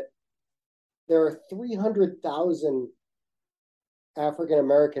is that there are 300,000 African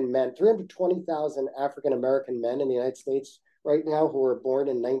American men, 320,000 African American men in the United States right now who were born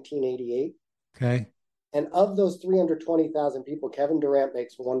in 1988. Okay. And of those 320,000 people, Kevin Durant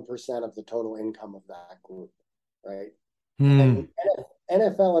makes 1% of the total income of that group, right? Mm. And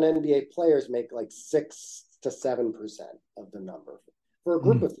NFL and NBA players make like 6 to 7% of the number for a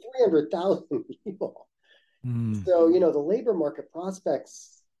group Mm. of 300,000 people. Mm. So, the labor market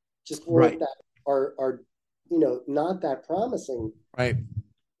prospects just weren't Right. that are not that promising. Right.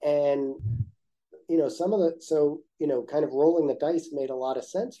 And some of the kind of rolling the dice made a lot of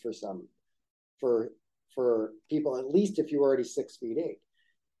sense for some for people, at least if you were already 6'8".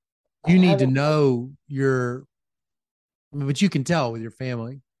 You need to Having know but you can tell with your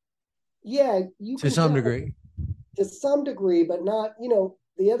family Yeah, you to can some tell degree. to some degree, but not,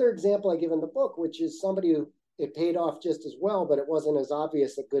 the other example I give in the book, which is somebody who it paid off just as well, but it wasn't as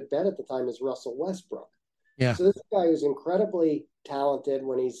obvious a good bet at the time, is Russell Westbrook. Yeah. So this guy is incredibly talented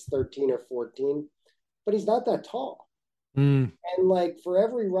when he's 13 or 14, but he's not that tall. Mm. And like for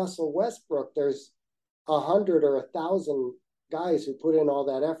every Russell Westbrook, there's 100 or 1,000 guys who put in all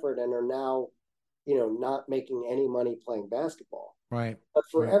that effort and are now, not making any money playing basketball. Right. But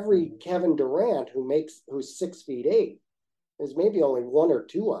for Right. every Kevin Durant who's 6'8", there's maybe only one or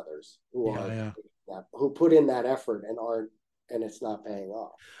two others Yeah. who put in that effort and it's not paying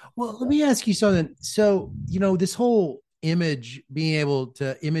off. Well, let me ask you something. So, this whole being able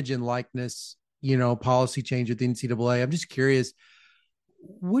to image and likeness, policy change with the NCAA. I'm just curious,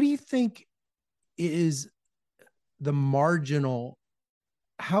 what do you think is the marginal,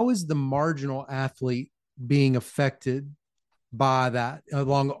 how is the marginal athlete being affected by that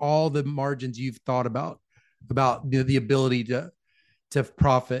along all the margins you've thought about the ability to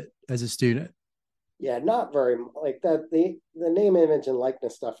profit as a student? Yeah, not very like that. The name, image, and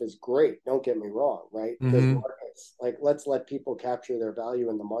likeness stuff is great. Don't get me wrong, right? There's Mm-hmm. markets. Like, let's let people capture their value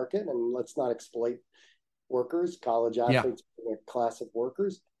in the market, and let's not exploit workers, college Yeah. athletes, a class of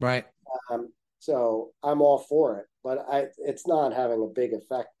workers. Right. So I'm all for it, but it's not having a big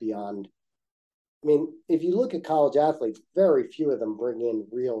effect beyond. I mean, if you look at college athletes, very few of them bring in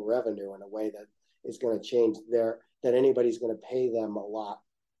real revenue in a way that is going to change that anybody's going to pay them a lot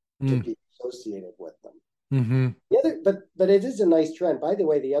to Mm. be associated with them. Mm-hmm. But it is a nice trend. By the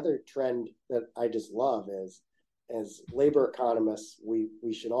way, the other trend that I just love is, as labor economists, we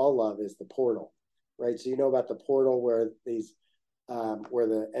should all love is the portal, right? So about the portal where where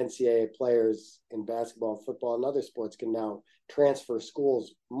the NCAA players in basketball, football, and other sports can now transfer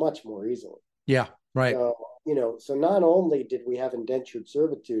schools much more easily. Yeah. Right. So so not only did we have indentured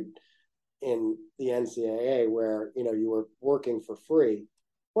servitude in the NCAA where you were working for free.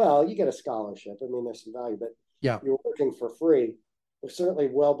 Well, you get a scholarship. I mean, there's some value, but Yeah. you're working for free. We're certainly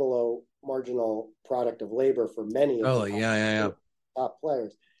well below marginal product of labor for many of Oh, the yeah. Yeah. Yeah. top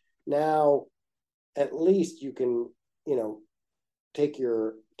players. Now, at least you can, take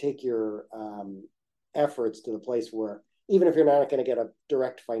your efforts to the place where even if you're not going to get a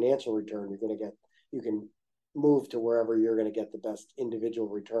direct financial return, you can move to wherever you're going to get the best individual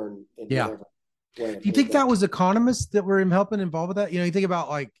return in Yeah. whatever way. Do you think that was economists that were helping involved with that? You think about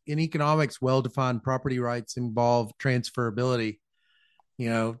like in economics, well-defined property rights involve transferability,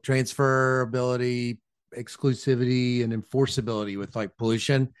 transferability, exclusivity, and enforceability with like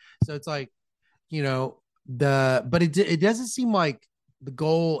pollution. So it's like, but it doesn't seem like the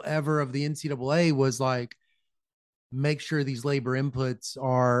goal ever of the NCAA was like, make sure these labor inputs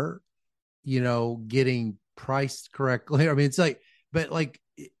are, getting priced correctly. I mean, it's like, but like,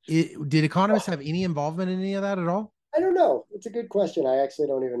 did economists have any involvement in any of that at all? I don't know. It's a good question. I actually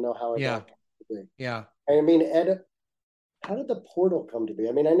don't even know how it Yeah. all came to be. Yeah. I mean, Ed, how did the portal come to be?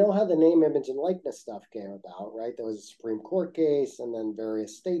 I mean, I know how the name, image, and likeness stuff came about, right? There was a Supreme Court case, and then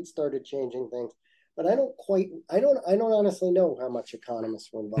various states started changing things. But I don't honestly know how much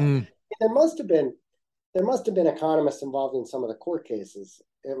economists were involved. Mm. There must have been economists involved in some of the court cases.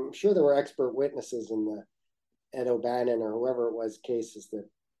 I'm sure there were expert witnesses in the Ed O'Bannon or whoever it was cases that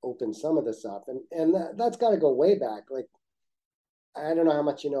opened some of this up, and that's got to go way back. Like, I don't know how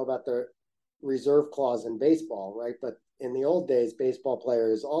much you know about the reserve clause in baseball, right? But in the old days, baseball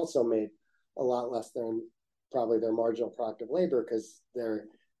players also made a lot less than probably their marginal product of labor because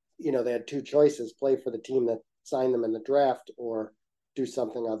they had two choices: play for the team that signed them in the draft, or do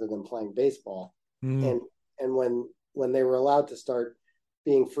something other than playing baseball. Mm. And when they were allowed to start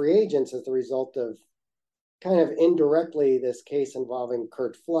being free agents as a result of kind of indirectly this case involving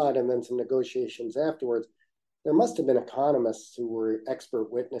Kurt Flood and then some negotiations afterwards, there must have been economists who were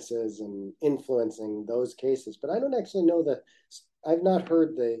expert witnesses and influencing those cases. But I don't actually know I've not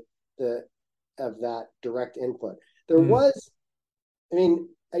heard the of that direct input. There was, I mean,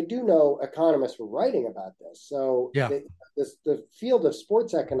 I do know economists were writing about this. So Yeah. the field of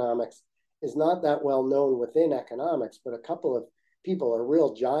sports economics is not that well known within economics, but a couple of people are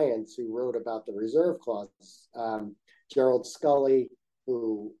real giants who wrote about the reserve clause. Gerald Scully,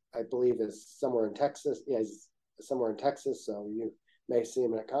 who I believe is somewhere in Texas. Yeah, he's somewhere in Texas, so you may see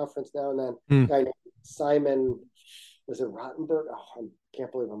him at a conference now and then. A guy named Simon, was it Rottenberg? Oh, I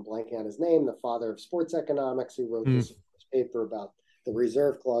can't believe I'm blanking on his name. The father of sports economics, who wrote this paper about the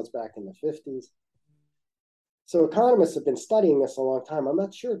reserve clause back in the 50s. So economists have been studying this a long time. I'm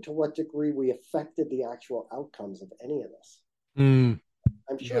not sure to what degree we affected the actual outcomes of any of this. I'm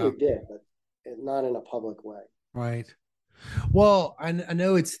sure we did, but not in a public way. Right. Well, I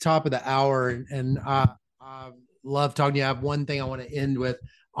know it's top of the hour, and I love talking to you. I have one thing I want to end with.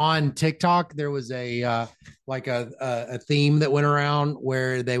 On TikTok, there was a theme that went around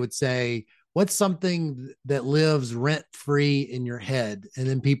where they would say, "What's something that lives rent free in your head?" And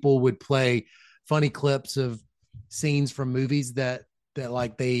then people would play funny clips of scenes from movies that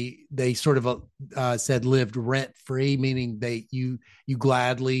like they sort of said lived rent free, meaning you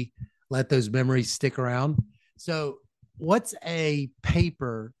gladly let those memories stick around. So what's a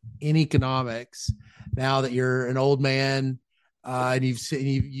paper in economics, now that you're an old man and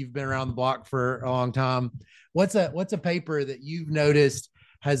you've been around the block for a long time, what's a paper that you've noticed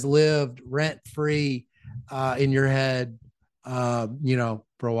has lived rent free in your head for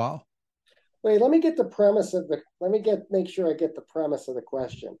a while? Wait, let me make sure I get the premise of the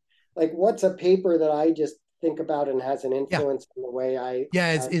question. Like, what's a paper that I just think about and has an influence in the way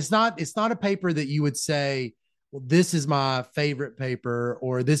it's not a paper that you would say, well, this is my favorite paper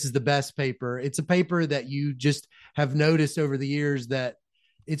or this is the best paper. It's a paper that you just have noticed over the years that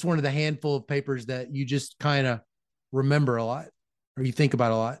it's one of the handful of papers that you just kind of remember a lot or you think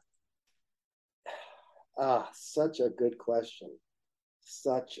about a lot. Such a good question.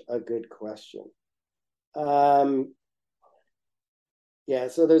 So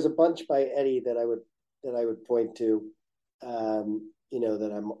there's a bunch by Eddie that I would point to,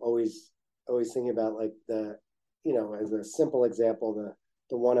 that I'm always thinking about, like as a simple example,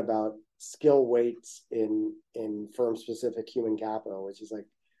 the one about skill weights in firm specific human capital, which is like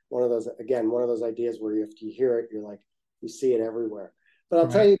one of those ideas where if you hear it, you're like, you see it everywhere. But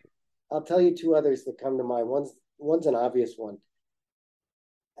I'll tell you two others that come to mind. One's an obvious one.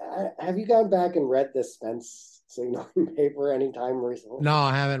 Have you gone back and read this Spence signaling paper anytime recently? No,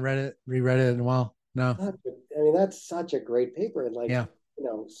 I haven't reread it in a while. No. I mean, that's such a great paper and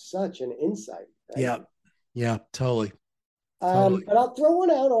such an insight. Right? Yeah, totally. But I'll throw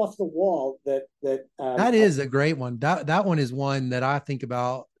one out off the wall that is a great one. That one is one that I think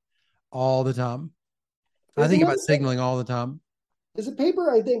about all the time. I think about signaling all the time. There's a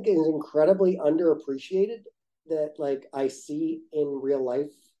paper I think is incredibly underappreciated that I see in real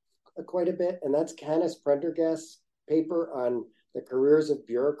life quite a bit, and that's Canis Prendergast's paper on the careers of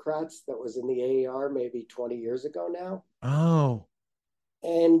bureaucrats that was in the AAR maybe 20 years ago now. Oh.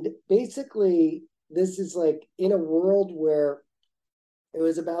 And basically, this is in a world where it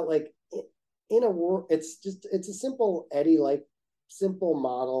was about in a world, it's a simple Eddie simple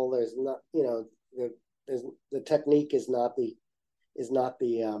model. There's not, the technique is not the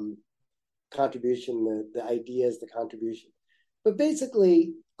contribution. The idea is the contribution. But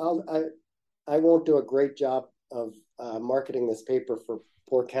basically, I won't do a great job of marketing this paper for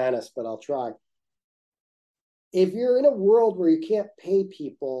poor Canis, but I'll try. If you're in a world where you can't pay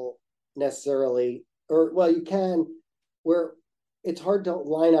people necessarily, or well, you can, where it's hard to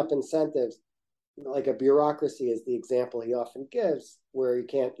line up incentives, like a bureaucracy is the example he often gives, where you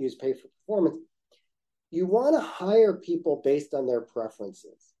can't use pay for performance. You want to hire people based on their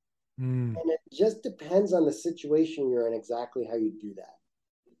preferences. And it just depends on the situation you're in exactly how you do that.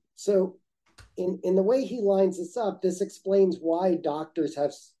 So in the way he lines this up, this explains why you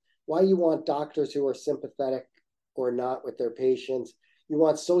want doctors who are sympathetic or not with their patients. You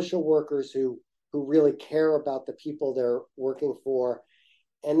want social workers who really care about the people they're working for.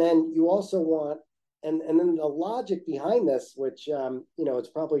 And then you also want, and then the logic behind this, which, it's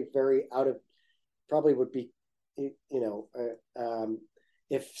probably probably would be,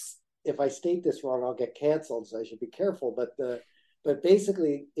 if I state this wrong, I'll get canceled. So I should be careful. But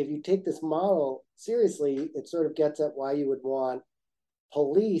basically, if you take this model seriously, it sort of gets at why you would want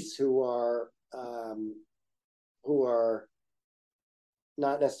police who are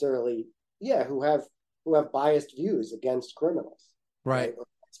not necessarily, who have biased views against criminals, right? Or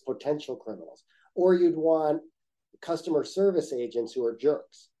potential criminals, or you'd want customer service agents who are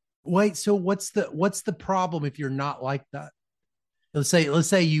jerks. Wait, so what's the problem if you're not like that? Let's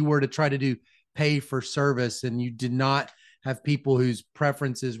say you were to try to do pay for service and you did not have people whose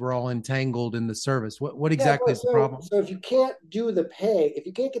preferences were all entangled in the service. What exactly is the problem? So if you can't do the pay, if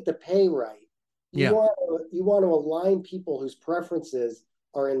you can't get the pay right, you want to align people whose preferences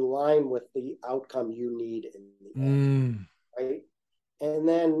are in line with the outcome you need in the end, right? And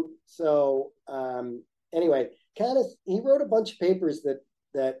then anyway, he wrote a bunch of papers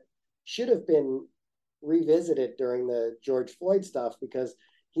that should have been revisited during the George Floyd stuff, because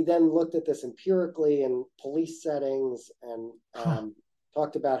he then looked at this empirically in police settings and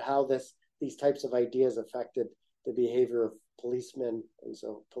talked about how these types of ideas affected the behavior of policemen and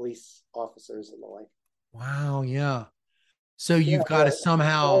so police officers and the like. Wow, yeah. So you've got to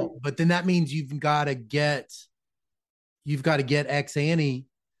somehow, but then that means you've got to get ex ante.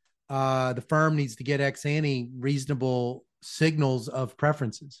 The firm needs to get ex ante reasonable signals of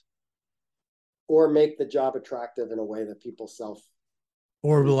preferences, or make the job attractive in a way that people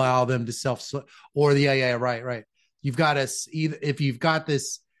or allow them to right. You've got to either, if you've got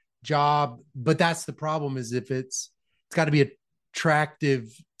this job, but that's the problem, is if it's got to be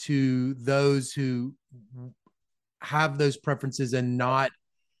attractive to those who have those preferences and not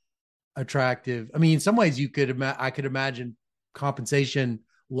attractive. I mean, in some ways I could imagine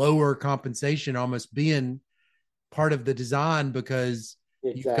lower compensation almost being part of the design, because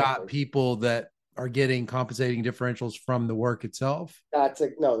you've got people that are getting compensating differentials from the work itself. That's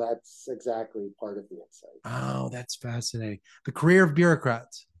exactly part of the insight. Oh, that's fascinating. The career of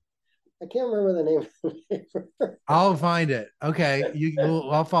bureaucrats. I can't remember the name of the paper. I'll find it. Okay.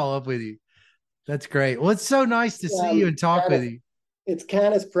 I'll follow up with you. That's great. Well, it's so nice to see you and talk with you. It's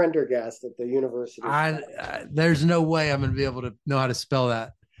Canis Prendergast at the University. There's no way I'm going to be able to know how to spell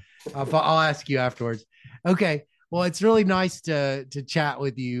that. I'll ask you afterwards. Okay. Well, it's really nice to chat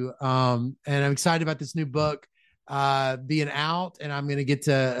with you. And I'm excited about this new book being out, and I'm going to get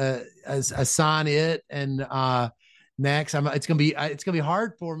to assign it. And next, it's going to be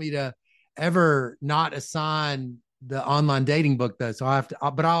hard for me to ever not assign the online dating book, though. So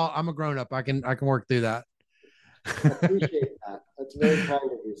I'm a grown up. I can work through that. I appreciate that. That's very kind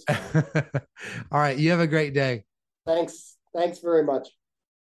of you, Scott. All right. You have a great day. Thanks very much.